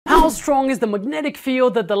strong is the magnetic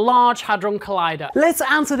field at the Large Hadron Collider? Let's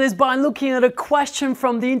answer this by looking at a question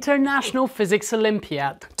from the International Physics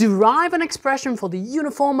Olympiad. Derive an expression for the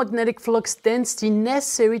uniform magnetic flux density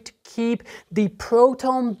necessary to keep the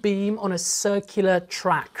proton beam on a circular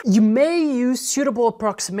track. You may use suitable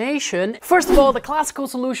approximation. First of all, the classical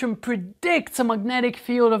solution predicts a magnetic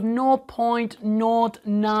field of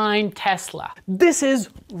 0.09 Tesla. This is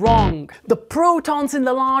wrong. The protons in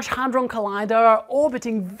the Large Hadron Collider are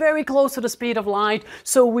orbiting very close to the speed of light,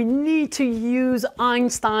 so we need to use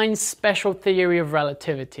Einstein's special theory of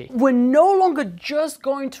relativity. We're no longer just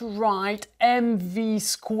going to write mv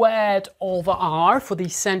squared over r for the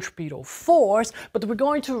centripetal force, but we're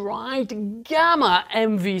going to write gamma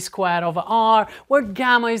mv squared over r, where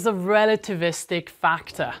gamma is the relativistic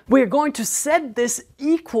factor. We're going to set this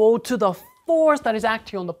equal to the force that is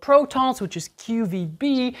acting on the protons, which is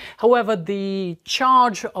QVB. However, the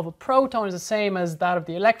charge of a proton is the same as that of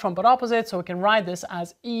the electron, but opposite, so we can write this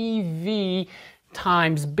as EV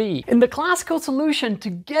times B. In the classical solution, to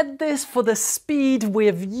get this for the speed, we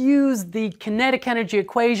have used the kinetic energy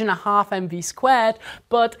equation, a half mv squared,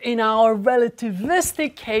 but in our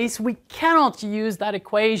relativistic case, we cannot use that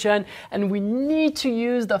equation, and we need to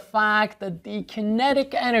use the fact that the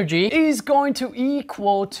kinetic energy is going to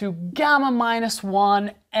equal to gamma minus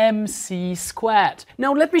 1 mc squared.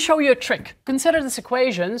 Now let me show you a trick. Consider this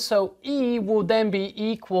equation, so E will then be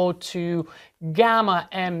equal to gamma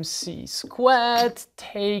mc squared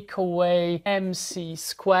take away mc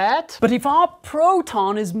squared. But if our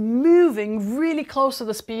proton is moving really close to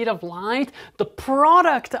the speed of light, the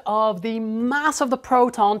product of the mass of the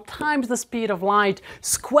proton times the speed of light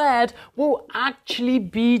squared will actually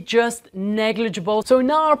be just negligible. So in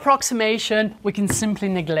our approximation, we can simply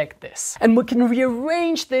neglect this. And we can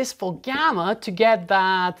rearrange this for gamma to get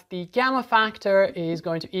that the gamma factor is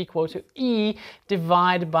going to equal to E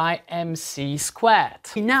divided by mc squared.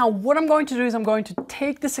 Now what I'm going to do is I'm going to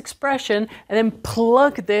take this expression and then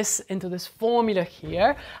plug this into this formula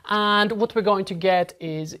here, and what we're going to get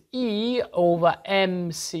is E over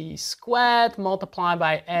mc squared multiplied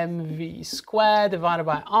by mv squared divided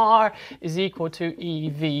by r is equal to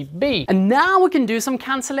EVB. And now we can do some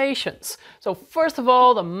cancellations. So first of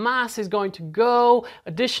all, the mass is going to go.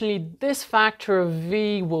 Additionally, this factor of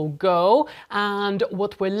v will go, and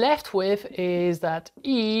what we're left with is that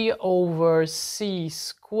E over c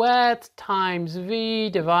squared times v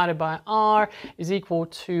divided by r is equal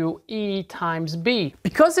to E times b.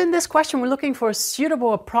 Because in this question we're looking for a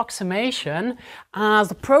suitable approximation, as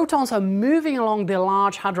the protons are moving along the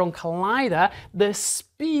Large Hadron Collider, the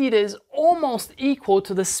speed is almost equal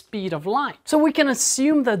to the speed of light. So we can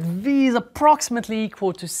assume that v is approximately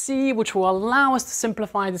equal to c, which will allow us to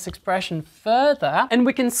simplify this expression further, and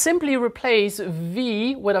we can simply replace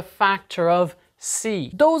v with a factor of c.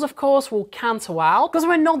 Those of course will cancel out because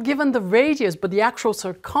we're not given the radius but the actual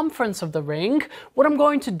circumference of the ring. What I'm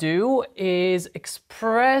going to do is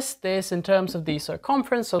express this in terms of the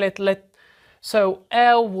circumference. So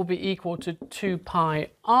L will be equal to 2 pi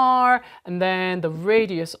r, and then the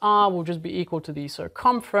radius r will just be equal to the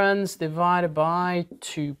circumference divided by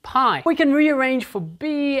 2 pi. We can rearrange for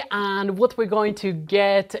b, and what we're going to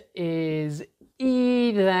get is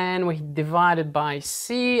E, then we divide it by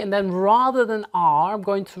c, and then rather than r, I'm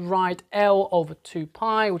going to write L over 2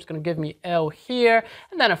 pi, which is going to give me L here,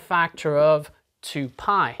 and then a factor of 2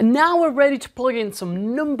 pi. And now we're ready to plug in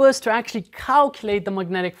some numbers to actually calculate the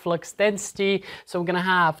magnetic flux density. So we're going to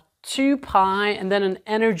have 2 pi and then an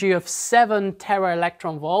energy of 7 tera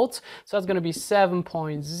electron volts. So that's going to be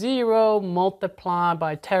 7.0 multiplied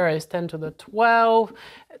by tera is 10 to the 12.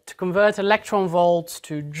 To convert electron volts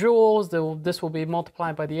to joules, this will be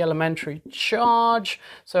multiplied by the elementary charge.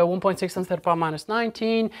 So 1.6 times 10 to the power minus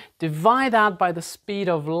 19. Divide that by the speed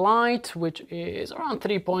of light, which is around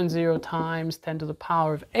 3.0 times 10 to the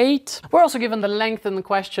power of 8. We're also given the length in the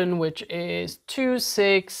question, which is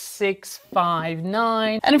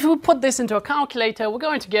 26659. And if we put this into a calculator, we're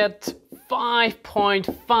going to get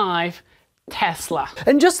 5.5 Tesla.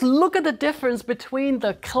 And just look at the difference between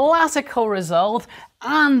the classical result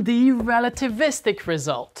and the relativistic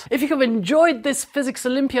result. If you have enjoyed this Physics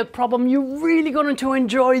Olympiad problem, you're really going to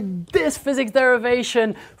enjoy this physics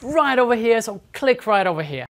derivation right over here, so click right over here.